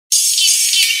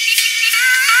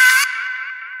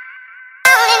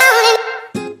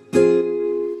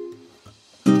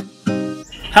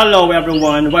Hello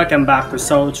everyone, welcome back to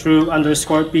So True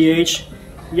 _PH.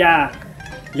 Yeah,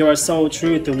 you are so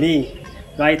true to me.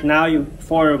 Right now,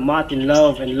 for math in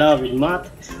love and love in math,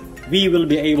 we will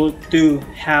be able to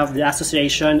have the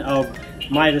association of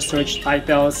my research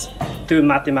titles to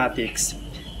mathematics.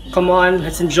 Come on,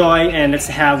 let's enjoy and let's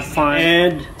have fun,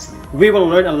 and we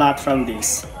will learn a lot from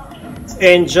this.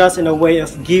 And just in a way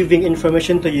of giving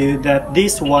information to you that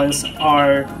these ones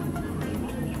are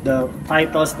the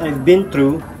titles I've been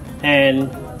through,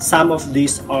 and some of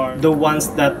these are the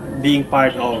ones that being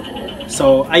part of.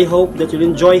 So I hope that you'll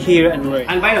enjoy here and learn.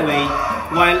 And by the way,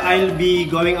 while I'll be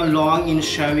going along in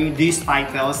sharing these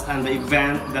titles and the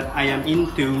event that I am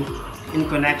into in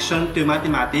connection to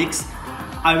mathematics,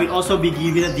 I will also be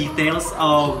giving the details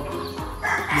of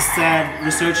the said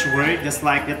research work, just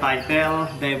like the title,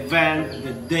 the event,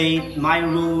 the date, my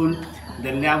role,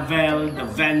 the level, the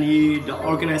venue, the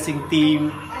organizing team,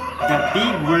 the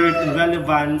big word and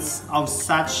relevance of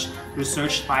such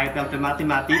research title to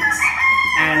mathematics,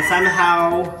 and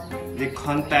somehow the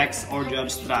context or the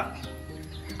abstract.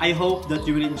 I hope that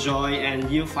you will enjoy and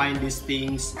you find these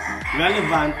things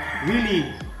relevant, really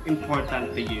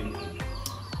important to you.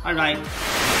 Alright.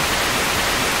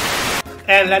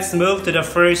 And let's move to the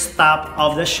first stop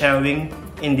of the sharing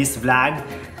in this vlog.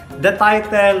 The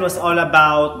title was all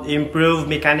about improved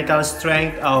mechanical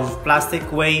strength of plastic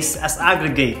waste as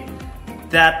aggregate.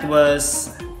 That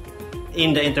was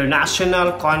in the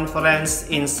International Conference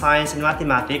in Science and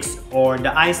Mathematics, or the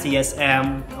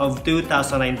ICSM of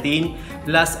 2019,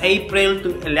 last April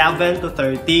to 11 to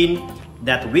 13,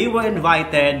 that we were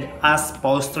invited as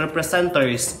poster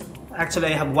presenters. Actually,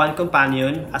 I have one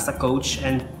companion as a coach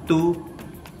and two,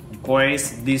 of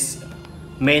course, these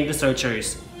main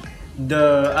researchers.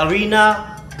 The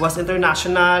arena was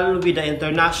international with the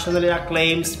internationally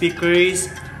acclaimed speakers,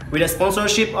 with the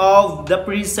sponsorship of the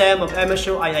PRISM of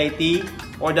MSU IIT,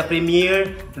 or the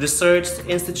Premier Research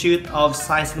Institute of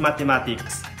Science and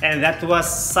Mathematics. And that was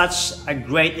such a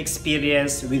great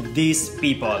experience with these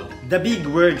people. The big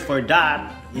word for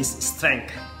that is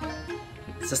strength.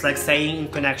 It's just like saying in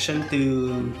connection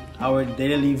to our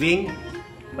daily living,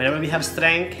 whenever we have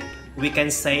strength, we can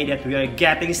say that we are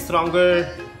getting stronger,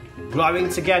 growing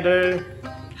together,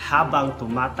 habang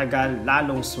tumatagal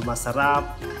lalong sumasarap,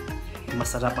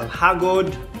 masarap ang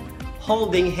hagod,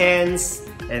 holding hands,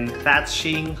 and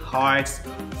touching hearts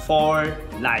for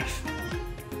life.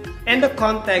 And the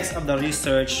context of the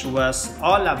research was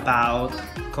all about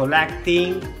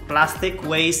collecting plastic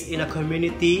waste in a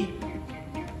community,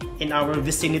 in our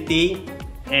vicinity,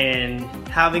 and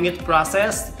having it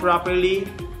processed properly,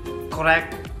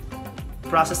 correct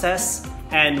processes,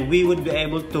 and we would be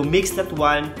able to mix that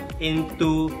one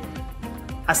into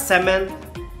a cement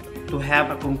to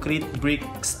have a concrete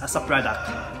bricks as a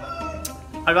product.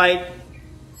 Alright.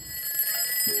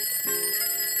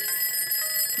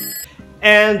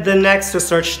 And the next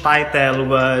research title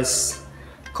was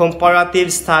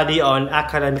Comparative Study on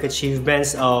Academic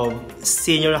Achievements of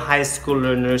Senior High School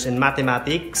Learners in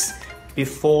Mathematics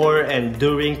Before and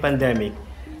During Pandemic.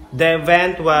 The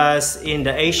event was in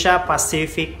the Asia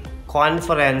Pacific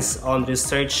Conference on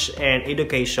Research and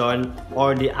Education,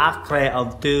 or the ACRE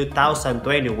of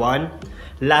 2021,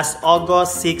 last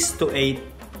August 6 to 8,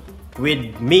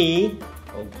 with me,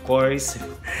 of course,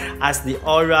 as the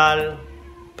oral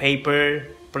paper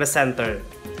presenter.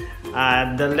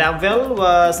 The level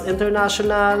was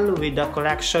international, with a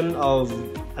collection of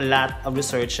a lot of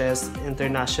researches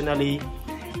internationally,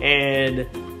 and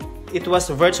it was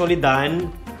virtually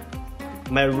done.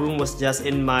 My room was just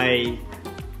in my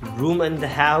room in the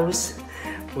house,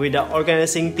 with the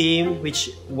organizing team, which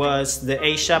was the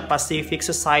Asia Pacific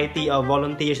Society of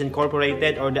Volunteers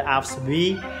Incorporated, or the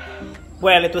APSV.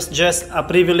 Well, it was just a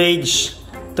privilege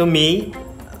to me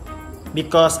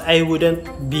because I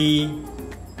wouldn't be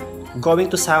going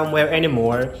to somewhere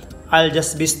anymore. I'll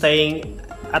just be staying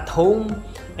at home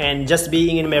and just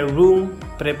being in my room,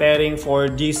 preparing for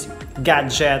this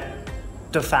gadget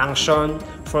to function,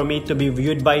 for me to be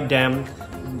viewed by them,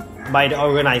 by the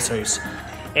organizers.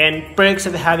 And perks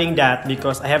of having that,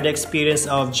 because I have the experience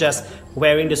of just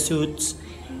wearing the suits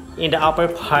in the upper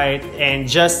part and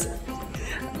just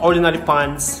ordinary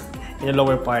pants in the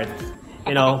lower part,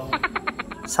 you know,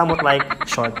 somewhat like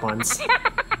short pants.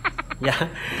 Yeah,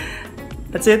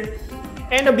 that's it.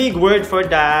 And a big word for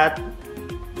that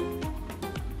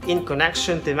in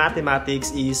connection to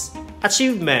mathematics is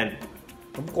achievement.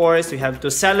 Of course, we have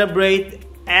to celebrate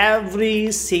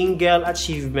every single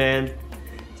achievement,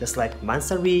 just like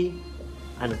mansari,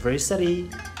 anniversary,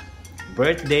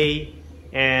 birthday,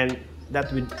 and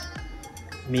that would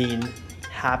mean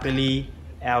happily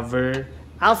ever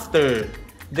after.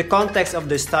 The context of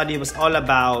the study was all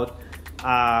about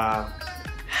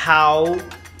how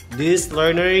these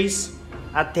learners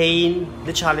attain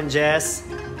the challenges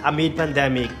amid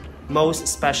pandemic, most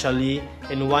especially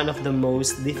in one of the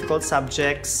most difficult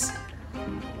subjects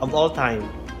of all time.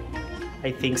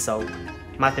 I think so,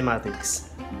 mathematics.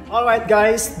 Alright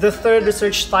guys, the third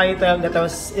research title that I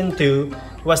was into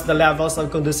was the levels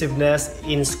of conduciveness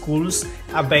in schools,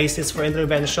 a basis for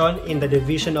intervention in the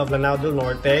division of Lanao del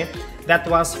Norte. That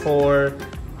was for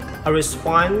a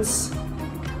response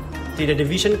to the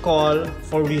division call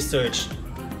for research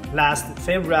last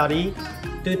February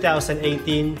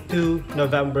 2018 to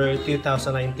November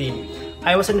 2019.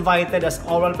 I was invited as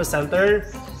oral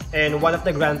presenter and one of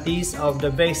the grantees of the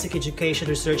Basic Education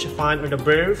Research Fund, or the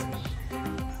BERF,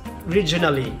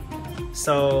 regionally.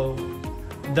 So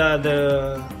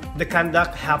the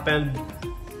conduct happened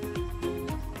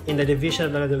in the division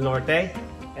of Lanao del Norte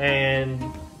and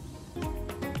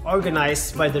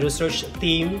organized by the research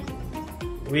team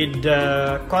with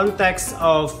the context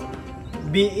of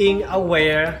being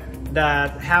aware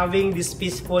that having this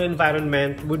peaceful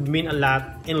environment would mean a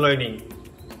lot in learning.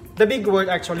 The big word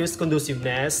actually is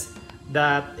conduciveness,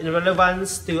 that in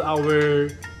relevance to our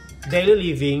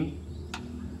daily living,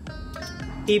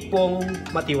 tipong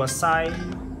matiwasay,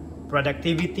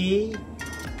 productivity,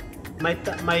 may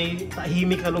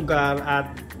tahimik na lugar, at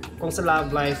kung sa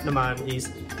love life naman is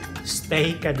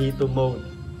stay ka dito mode.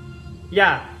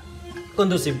 Yeah,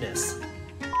 conduciveness.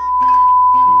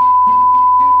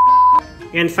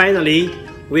 And finally,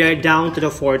 we are down to the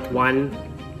fourth one.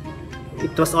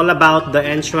 It was all about the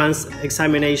entrance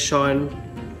examination,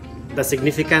 the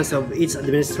significance of each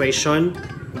administration,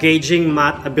 gauging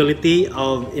math ability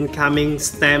of incoming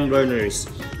STEM learners.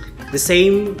 The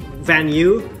same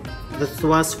venue that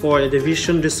was for the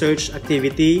division research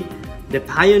activity, the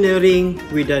pioneering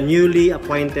with the newly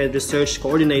appointed research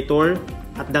coordinator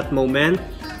at that moment,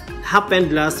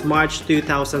 happened last March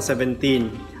 2017.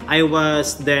 I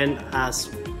was then as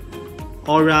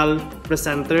oral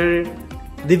presenter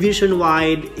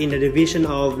division-wide in the division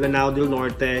of Lanao del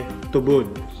Norte, Tubod.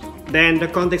 Then the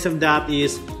context of that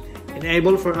is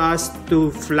enable for us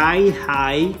to fly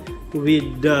high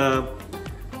with the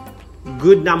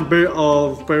good number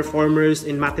of performers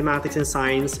in mathematics and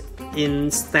science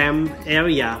in STEM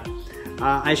area.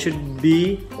 We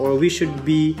should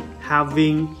be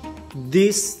having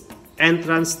this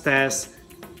entrance test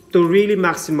to really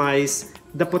maximize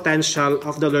the potential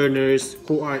of the learners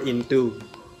who are into.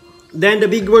 Then the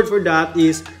big word for that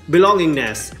is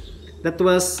belongingness. That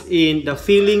was in the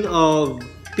feeling of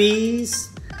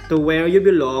peace to where you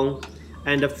belong,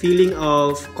 and the feeling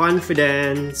of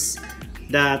confidence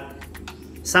that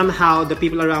somehow the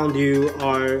people around you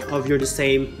are of the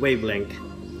same wavelength.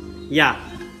 Yeah.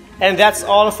 And that's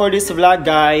all for this vlog,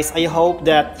 guys. I hope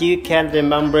that you can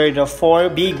remember the 4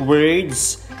 big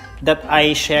words that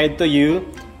I shared to you.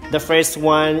 The first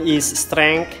one is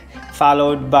strength,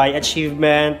 followed by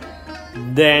achievement,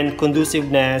 then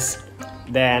conduciveness,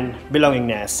 then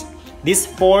belongingness. These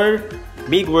 4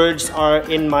 big words are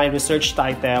in my research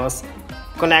titles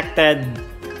connected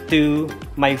to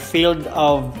my field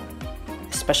of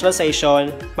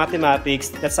specialization, mathematics,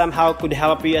 that somehow could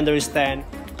help you understand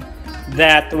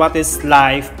that what is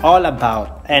life all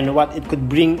about and what it could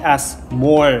bring us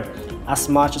more, as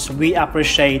much as we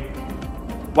appreciate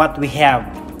what we have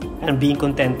and being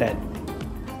contented.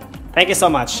 Thank you so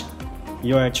much.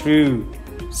 You are true.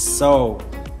 So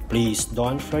please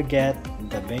don't forget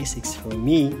the basics for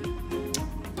me.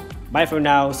 Bye for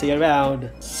now. See you around.